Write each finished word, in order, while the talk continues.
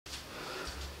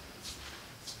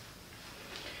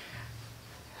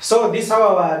So this is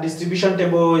how our distribution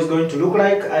table is going to look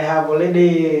like. I have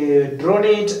already drawn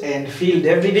it and filled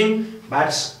everything,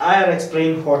 but I'll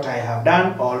explain what I have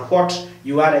done or what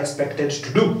you are expected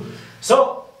to do.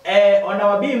 So on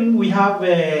our beam we have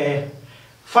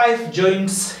 5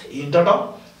 joints in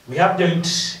total. We have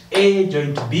joint A,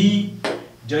 joint B,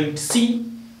 joint C,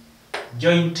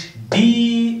 joint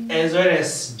D, as well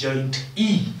as joint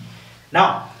E.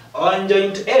 Now on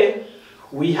joint A,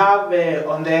 we have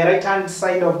on the right hand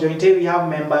side of joint A, we have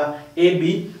member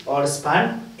AB or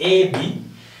span AB.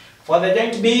 For the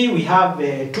joint B, we have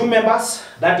 2 members,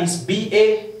 that is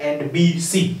BA and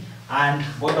BC, and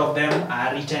both of them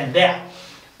are written there.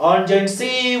 On joint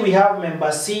C, we have member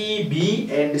CB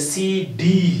and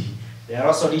CD. They are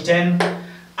also written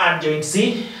at joint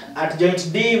C. At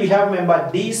joint D, we have member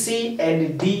DC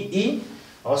and DE,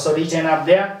 also written up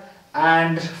there.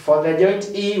 And for the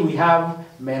joint E, we have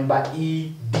member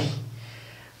ED.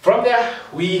 From there,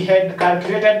 we had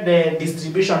calculated the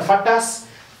distribution factors.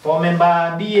 For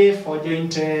member BA, for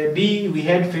joint B, we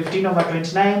had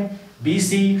 15/29,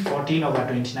 BC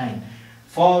 14/29.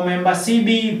 For member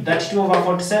CB,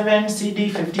 32/47, CD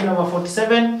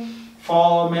 15/47.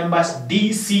 For members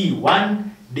DC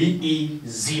 1, DE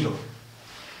 0.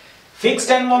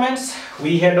 Fixed end moments,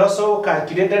 we had also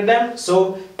calculated them,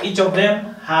 so each of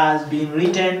them has been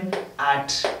written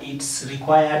at its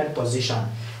required position.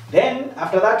 Then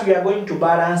after that, we are going to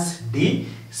balance D.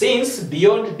 Since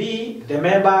beyond D, the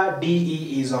member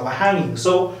DE is overhanging,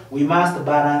 so we must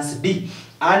balance D.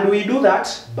 And we do that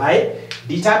by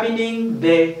determining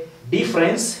the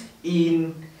difference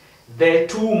in the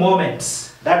 2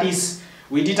 moments. That is,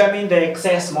 we determine the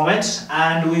excess moment,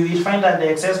 and we will find that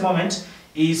the excess moment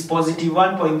is positive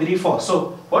 1.34.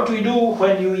 So what we do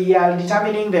when we are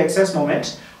determining the excess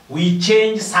moment, we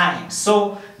change signs.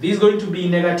 So this is going to be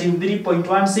negative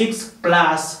 3.16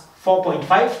 plus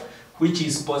 4.5, which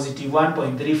is positive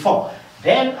 1.34.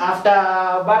 Then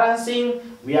after balancing,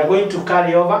 we are going to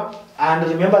carry over, and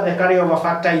remember the carryover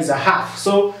factor is a half.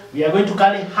 So we are going to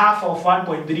carry half of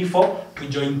 1.34 to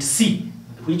joint C,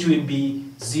 which will be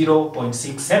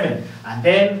 0.67. And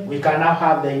then we can now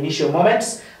have the initial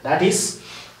moments, that is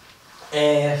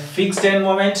a fixed end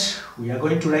moment. We are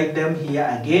going to write them here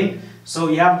again. So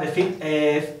we have the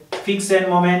fixed end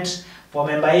moment for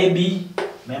member AB,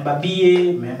 member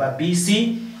BA, member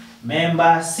BC,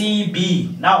 member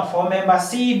CB. Now for member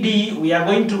CD, we are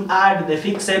going to add the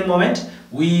fixed end moment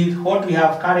with what we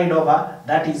have carried over,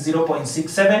 that is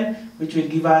 0.67, which will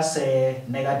give us a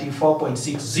negative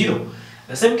 4.60.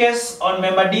 The same case on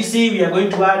member DC, we are going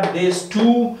to add these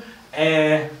 2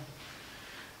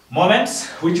 moments,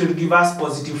 which will give us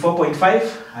positive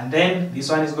 4.5, and then this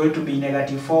one is going to be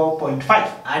negative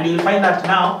 4.5. And you'll find that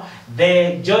now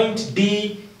the joint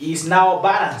D is now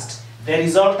balanced. The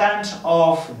resultant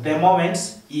of the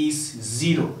moments is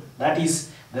 0. That is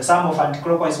the sum of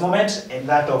anti-clockwise moment and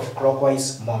that of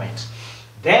clockwise moment.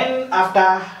 Then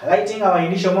after writing our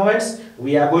initial moments,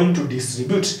 we are going to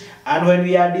distribute. And when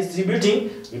we are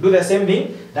distributing, we do the same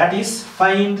thing, that is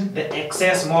find the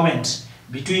excess moment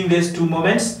between these 2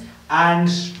 moments, and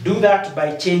do that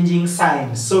by changing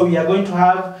signs. So we are going to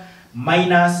have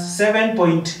minus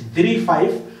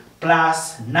 7.35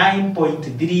 plus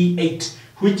 9.38,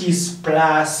 which is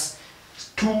plus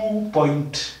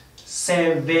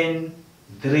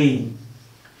 2.73.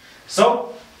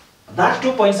 So that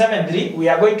 2.73, we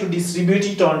are going to distribute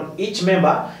it on each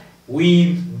member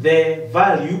with the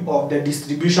value of the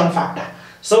distribution factor.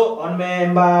 So on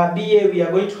member BA, we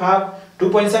are going to have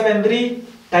 2.73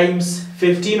 times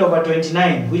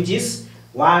 15/29, which is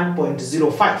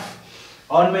 1.05.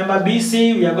 On member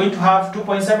BC, we are going to have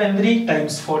 2.73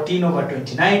 times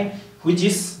 14/29, which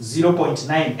is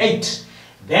 0.98.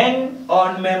 Then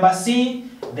on member C,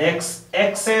 the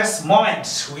excess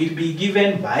moment will be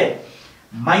given by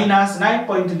minus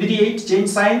 9.38 change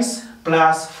signs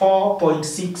plus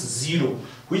 4.60,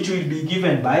 which will be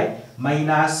given by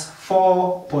minus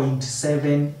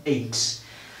 4.78.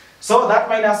 So that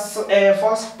minus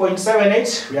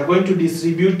 4.78, we are going to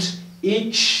distribute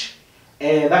each,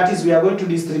 that is, we are going to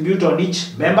distribute on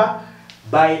each member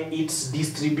by its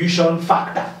distribution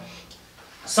factor.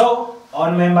 So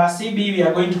on member CB, we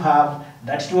are going to have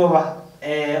that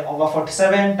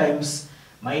 2/47 times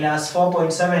minus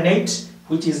 4.78,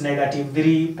 which is negative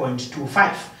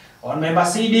 3.25. On member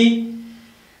CD,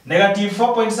 negative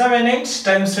 4.78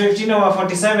 times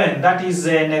 15/47, that is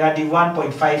negative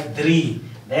 1.53.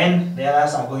 Then the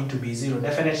others are going to be 0.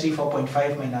 Definitely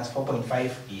 4.5 minus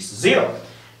 4.5 is 0.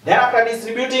 Then after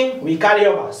distributing, we carry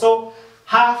over. So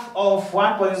half of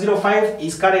 1.05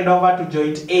 is carried over to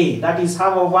joint A. That is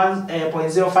half of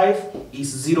 1.05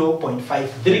 is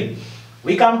 0.53.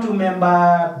 We come to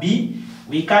member B.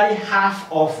 We carry half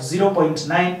of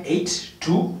 0.98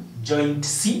 to joint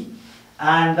C,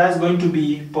 and that's going to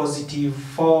be positive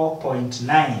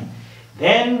 4.9.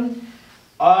 Then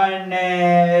on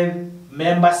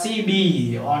member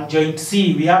CB, on joint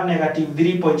C, we have negative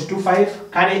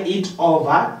 3.25. Carry it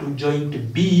over to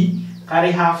joint B.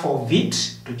 Carry half of it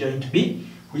to joint B,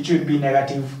 which will be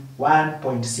negative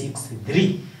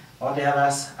 1.63. All the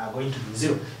others are going to be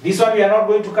 0. This one we are not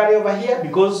going to carry over here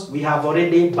because we have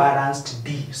already balanced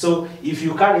D. So if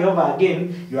you carry over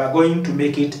again, you are going to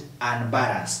make it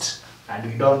unbalanced, and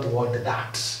we don't want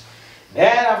that.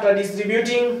 Then after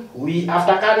distributing,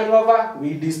 after carrying over,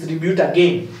 we distribute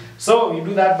again. So we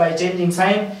do that by changing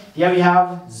sign. Here we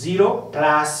have 0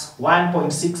 plus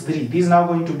 1.63. This is now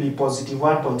going to be positive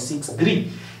 1.63.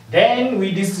 Then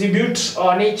we distribute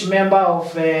on each member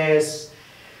of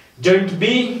joint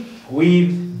B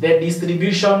with the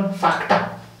distribution factor.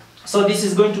 So this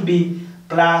is going to be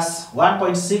plus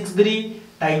 1.63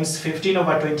 times 15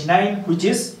 over 29, which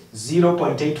is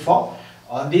 0.84.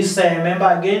 On this member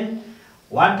again,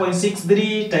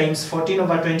 1.63 times 14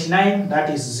 over 29, that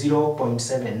is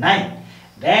 0.79.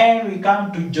 Then we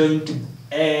come to joint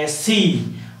C.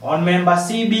 On member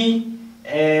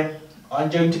CB, on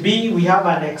joint B, we have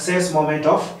an excess moment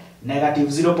of negative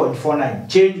 0.49.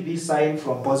 Change this sign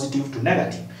from positive to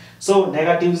negative. So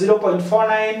negative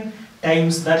 0.49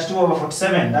 times 32 over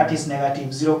 47, that is negative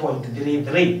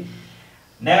 0.33.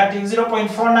 Negative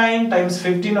 0.49 times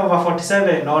 15 over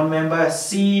 47 on member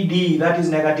CD, that is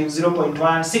negative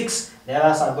 0.16. The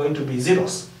others are going to be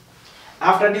zeros.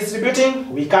 After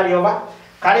distributing, we carry over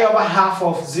half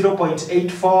of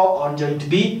 0.84 on joint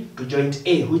B to joint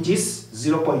A, which is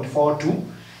 0.42.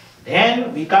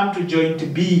 Then we come to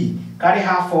joint B, carry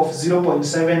half of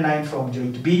 0.79 from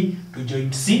joint B to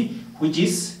joint C, which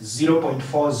is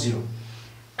 0.40.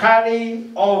 Carry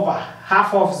over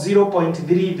half of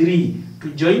 0.33 to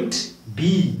joint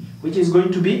B, which is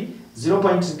going to be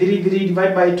 0.33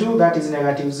 divided by 2, that is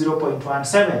negative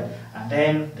 0.17, and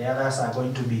then the others are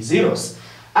going to be zeros.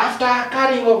 After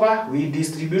carrying over, we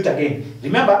distribute again.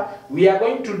 Remember, we are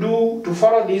going to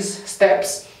follow these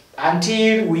steps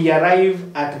until we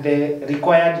arrive at the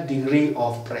required degree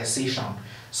of precision.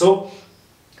 So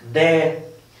the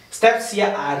steps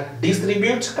here are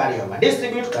distribute, carry over,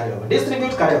 distribute, carry over,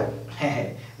 distribute, carry over.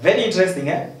 Very interesting,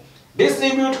 eh?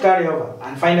 Distribute, carry over,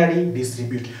 and finally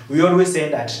distribute. We always say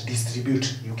that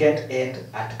distribute, you can't end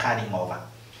at carrying over.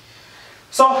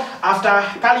 So after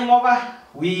carrying over,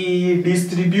 we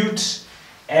distribute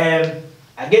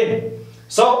again.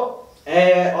 So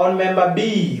on member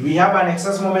B, we have an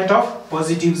excess moment of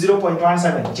positive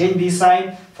 0.17. Change this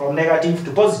sign from negative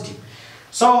to positive.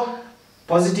 So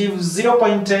positive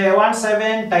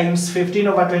 0.17 times 15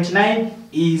 over 29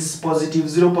 is positive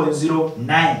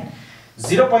 0.09.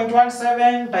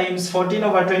 0.17 times 14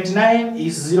 over 29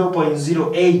 is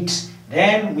 0.08.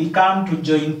 Then we come to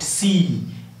joint C.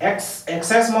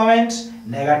 Excess moment,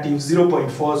 negative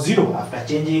 0.40 after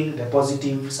changing the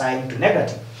positive sign to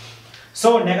negative.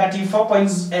 So negative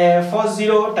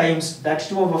 4.40 times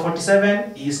 32 over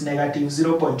 47 is negative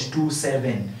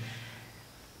 0.27.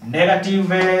 Negative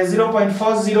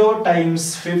 0.40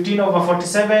 times 15 over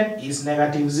 47 is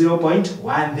negative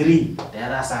 0.13. The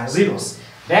others are zeros.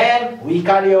 Then we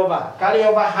carry over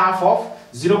half of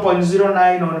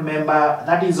 0.09 on member,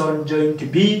 that is on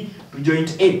joint B to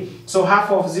joint A. So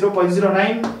half of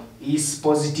 0.09 is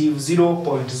positive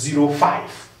 0.05.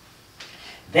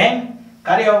 Then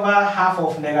carry over half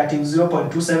of negative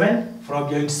 0.27 from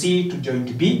joint C to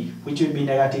joint B, which will be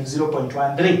negative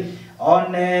 0.13.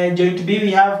 On joint B,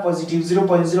 we have positive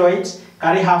 0.08.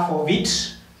 Carry half of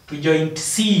it to joint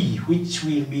C, which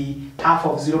will be half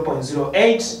of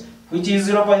 0.08, which is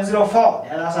 0.04.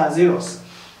 The others are zeros.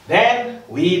 Then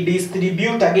we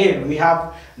distribute again. We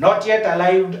have not yet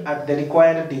arrived at the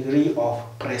required degree of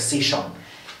precision.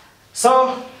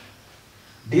 So,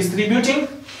 distributing,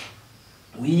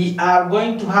 we are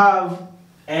going to have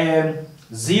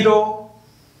 0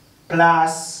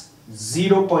 plus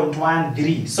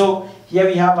 0.13. So, here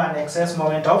we have an excess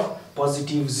moment of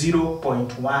positive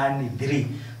 0.13.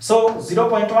 So,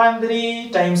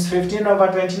 0.13 times 15 over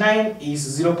 29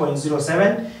 is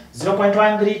 0.07.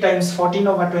 0.13 times 14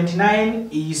 over 29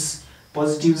 is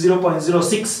positive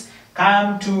 0.06.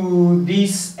 Come to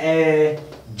this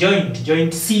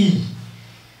joint C.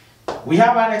 We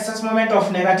have an excess moment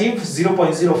of negative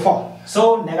 0.04.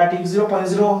 So negative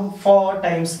 0.04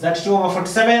 times 32 over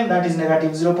 47, that is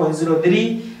negative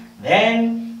 0.03.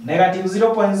 Then negative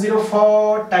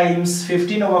 0.04 times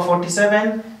 15 over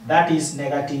 47, that is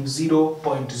negative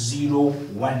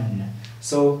 0.01.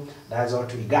 So that's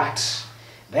what we got.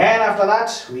 Then after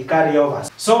that, we carry over.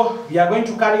 So we are going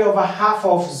to carry over half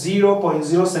of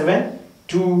 0.07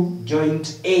 to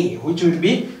joint A, which will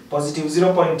be positive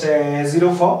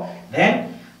 0.04.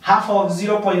 Then half of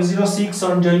 0.06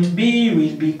 on joint B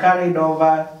will be carried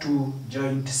over to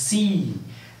joint C.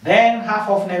 Then half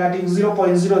of negative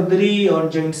 0.03 on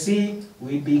joint C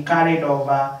will be carried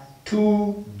over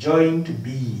to joint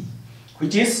B,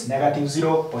 which is negative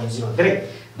 0.03.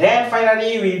 Then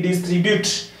finally we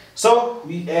distribute. So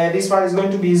this part is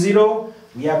going to be 0.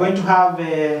 We are going to have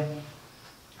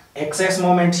excess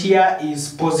moment here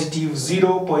is positive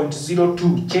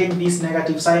 0.02. Change this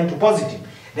negative sign to positive.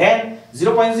 Then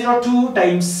 0.02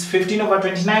 times 15 over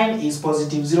 29 is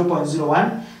positive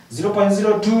 0.01.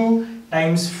 0.02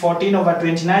 times 14 over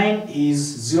 29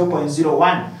 is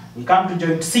 0.01. We come to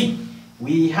joint C.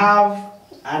 We have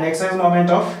an excess moment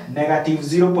of negative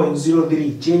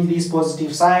 0.03. Change this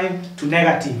positive sign to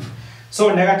negative.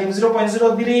 So negative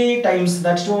 0.03 times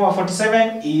 32 over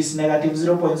 47 is negative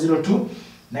 0.02.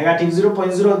 Negative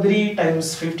 0.03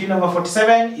 times 15 over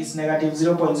 47 is negative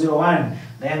 0.01.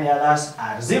 Then the others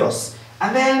are zeros.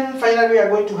 And then finally we are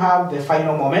going to have the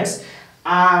final moments.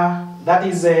 That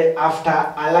is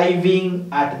after arriving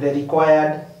at the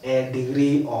required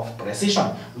degree of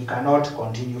precision. We cannot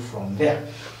continue from there.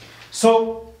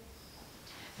 So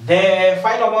the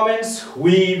final moments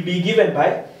will be given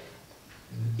by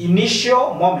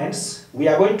initial moments. We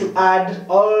are going to add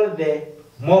all the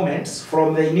moments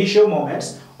from the initial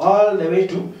moments all the way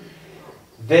to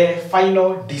the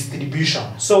final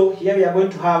distribution. So here we are going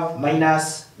to have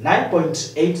minus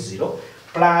 9.80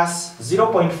 plus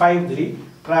 0.53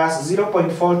 plus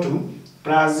 0.42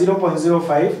 plus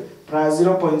 0.05 plus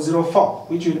 0.04,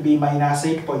 which will be minus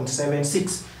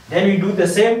 8.76. Then we do the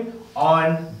same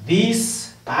on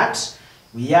this part.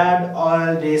 We add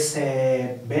all these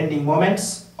bending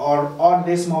moments, or all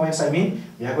these moments I mean,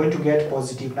 we are going to get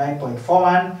positive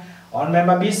 9.41. On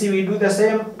member BC we do the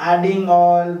same, adding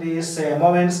all these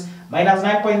moments, minus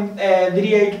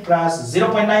 9.38 plus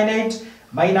 0.98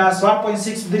 minus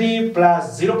 1.63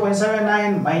 plus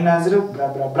 0.79 minus 0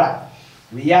 blah blah blah.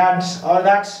 We add all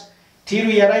that till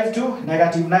we arrive to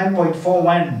negative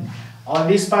 9.41. On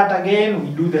this part again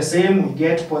we do the same, we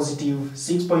get positive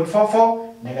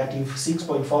 6.44, negative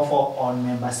 6.44 on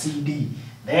member CD.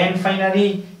 Then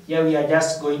finally here we are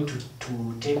just going to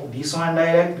take this one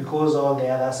direct because all the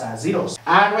others are zeros.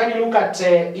 And when you look at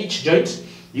each joint,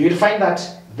 you will find that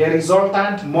the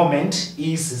resultant moment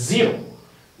is 0.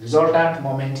 Resultant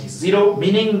moment is 0,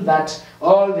 meaning that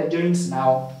all the joints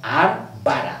now are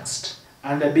balanced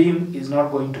and the beam is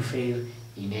not going to fail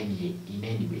in any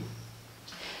way.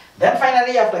 Then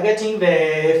finally, after getting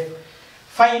the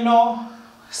final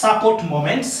support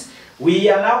moments, we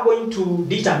are now going to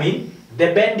determine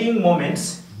the bending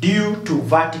moments due to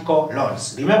vertical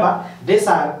loads. Remember, these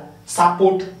are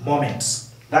support moments.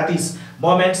 That is,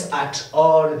 moments at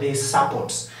all these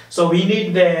supports. So we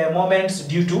need the moments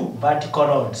due to vertical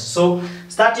loads. So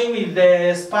starting with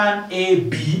the span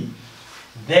AB,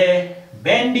 the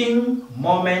bending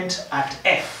moment at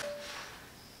F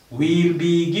will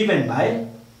be given by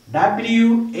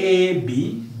WAB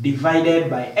divided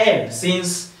by L,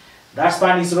 since that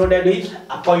span is loaded with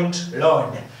a point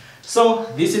load. So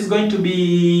this is going to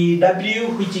be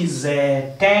W, which is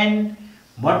 10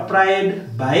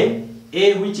 multiplied by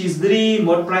A, which is 3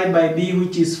 multiplied by B,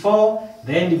 which is 4,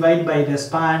 then divide by the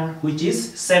span, which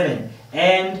is 7,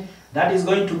 and that is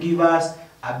going to give us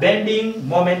a bending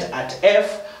moment at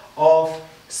F of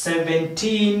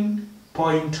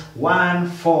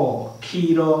 17.14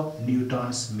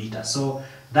 kilonewtons meter. So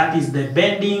that is the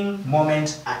bending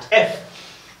moment at F.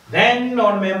 Then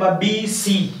on member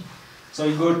BC, so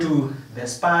you go to the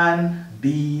span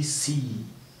BC.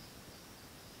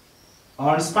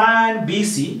 On span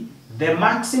BC, the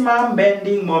maximum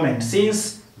bending moment,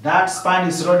 since that span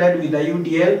is loaded with a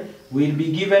UDL, will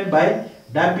be given by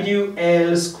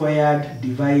WL squared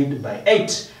divided by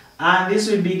 8. And this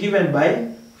will be given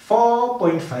by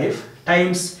 4.5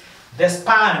 times the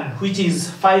span, which is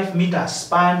 5 meters,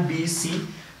 span BC.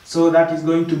 So that is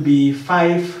going to be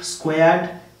 5 squared.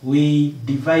 We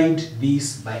divide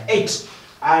this by 8.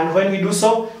 And when we do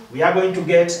so, we are going to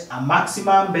get a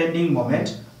maximum bending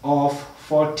moment of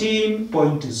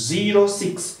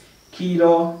 14.06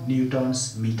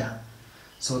 kilonewtons meter.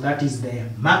 So that is the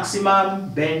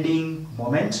maximum bending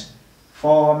moment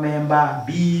for member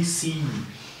BC.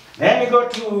 Then we go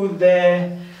to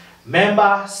the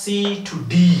member C to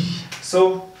D.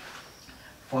 So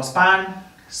for span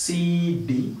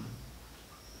CD,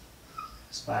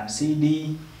 span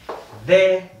CD,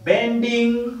 the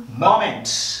bending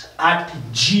moment at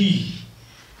G.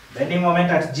 Bending moment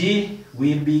at G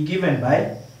will be given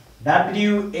by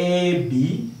WAB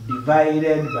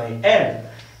divided by L.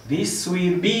 This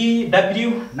will be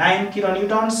W 9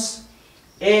 kilonewtons,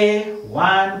 A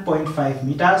 1.5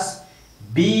 meters,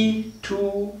 B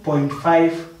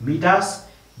 2.5 meters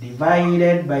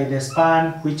divided by the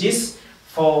span, which is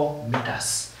 4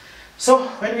 meters. So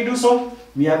when we do so,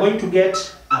 we are going to get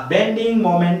a bending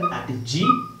moment at G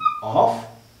of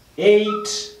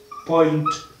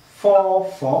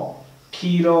 8.44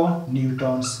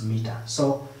 kilonewtons meter.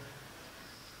 So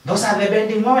those are the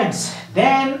bending moments.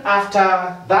 Then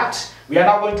after that, we are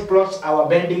now going to plot our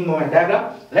bending moment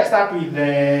diagram. Let's start with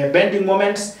the bending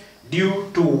moments due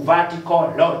to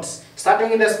vertical loads.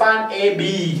 Starting in the span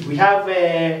AB, we have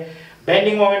a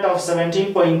bending moment of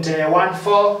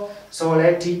 17.14. So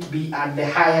let it be at the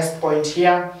highest point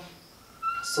here.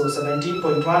 So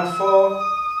 17.14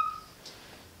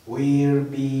 will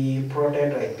be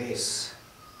plotted like this.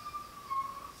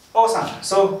 Awesome.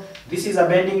 So this is a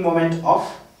bending moment of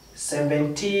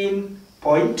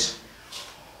 17.14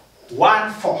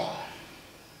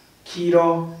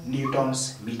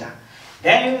 kilonewtons meter.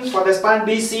 Then for the span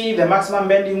BC, the maximum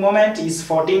bending moment is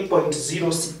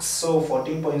 14.06. So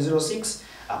 14.06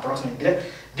 approximately.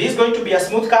 This is going to be a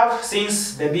smooth curve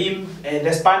since the beam,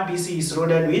 the span BC is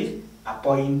loaded with a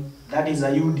point that is a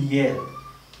UDL.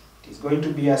 It is going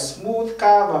to be a smooth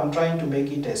curve. I'm trying to make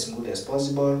it as smooth as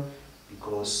possible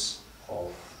because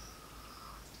of,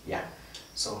 yeah.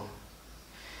 So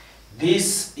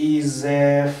this is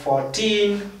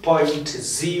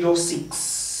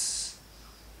 14.06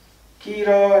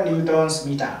 kilonewtons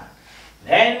meter.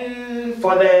 Then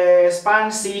for the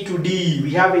span C to D,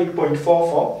 we have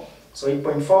 8.44. So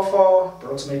 8.44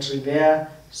 approximately there.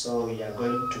 So we are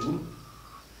going to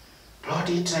plot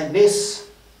it like this.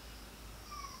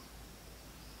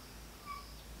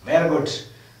 Very good.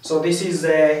 So this is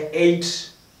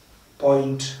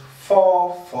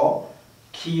 8.44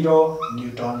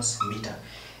 kilonewtons meter.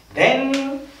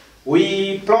 Then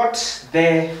we plot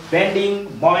the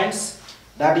bending moments.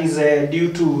 That is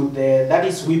due to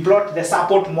we plot the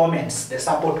support moments.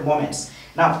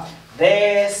 Now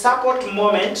the support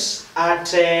moment at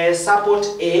support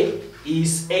A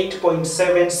is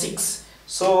 8.76.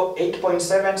 So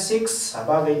 8.76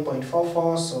 above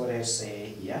 8.44. So let's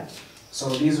say here. So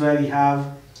this is where we have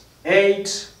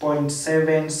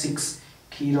 8.76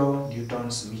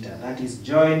 kilonewtons meter. That is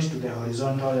joined to the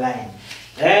horizontal line.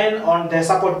 Then on the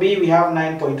support B we have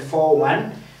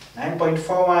 9.41.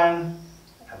 9.41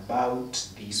 about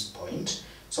this point.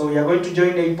 So we are going to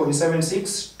join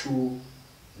 8.76 to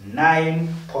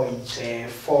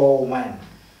 9.41.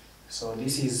 So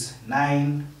this is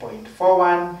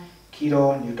 9.41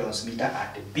 kilonewtons meter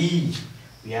at B.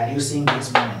 We are using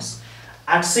these moments.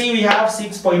 At C we have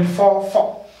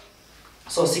 6.44.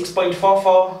 So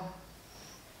 6.44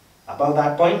 about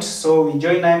that point. So we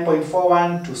join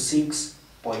 9.41 to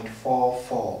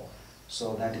 6.44.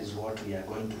 So that is what we are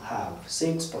going to have,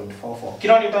 6.44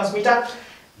 kilonewtons meter.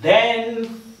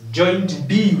 Then joint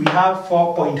D we have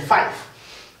 4.5.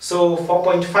 So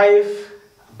 4.5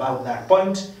 about that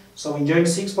point. So we join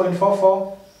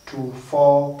 6.44 to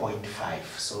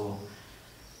 4.5. So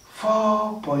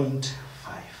 4.5.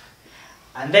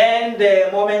 And then the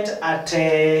moment at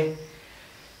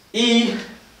E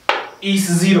is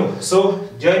 0. So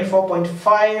join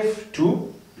 4.5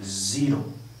 to 0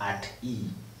 at E,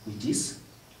 which is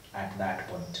at that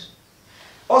point.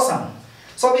 Awesome.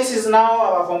 So this is now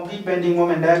our complete bending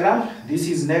moment diagram. This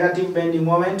is negative bending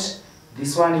moment.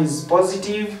 This one is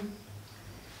positive.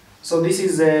 So this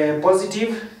is a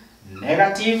positive,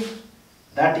 negative.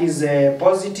 That is a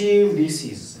positive. This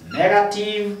is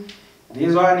negative.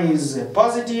 This one is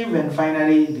positive, and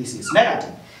finally this is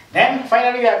negative. Then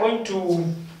finally we are going to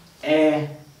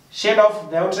shade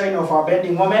off the outline of our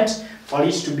bending moment for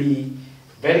it to be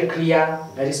very clear,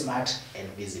 very smart and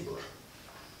visible.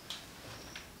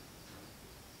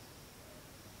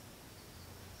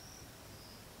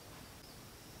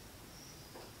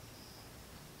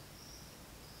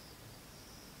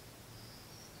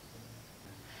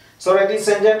 So ladies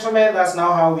and gentlemen, that's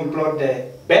now how we plot the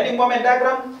bending moment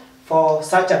diagram for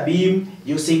such a beam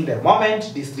using the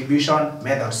moment distribution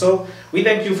method. So we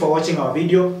thank you for watching our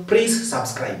video. Please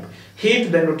subscribe.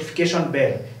 Hit the notification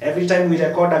bell. Every time we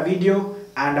record a video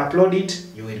and upload it,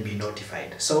 you will be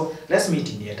notified. So let's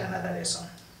meet in yet another lesson.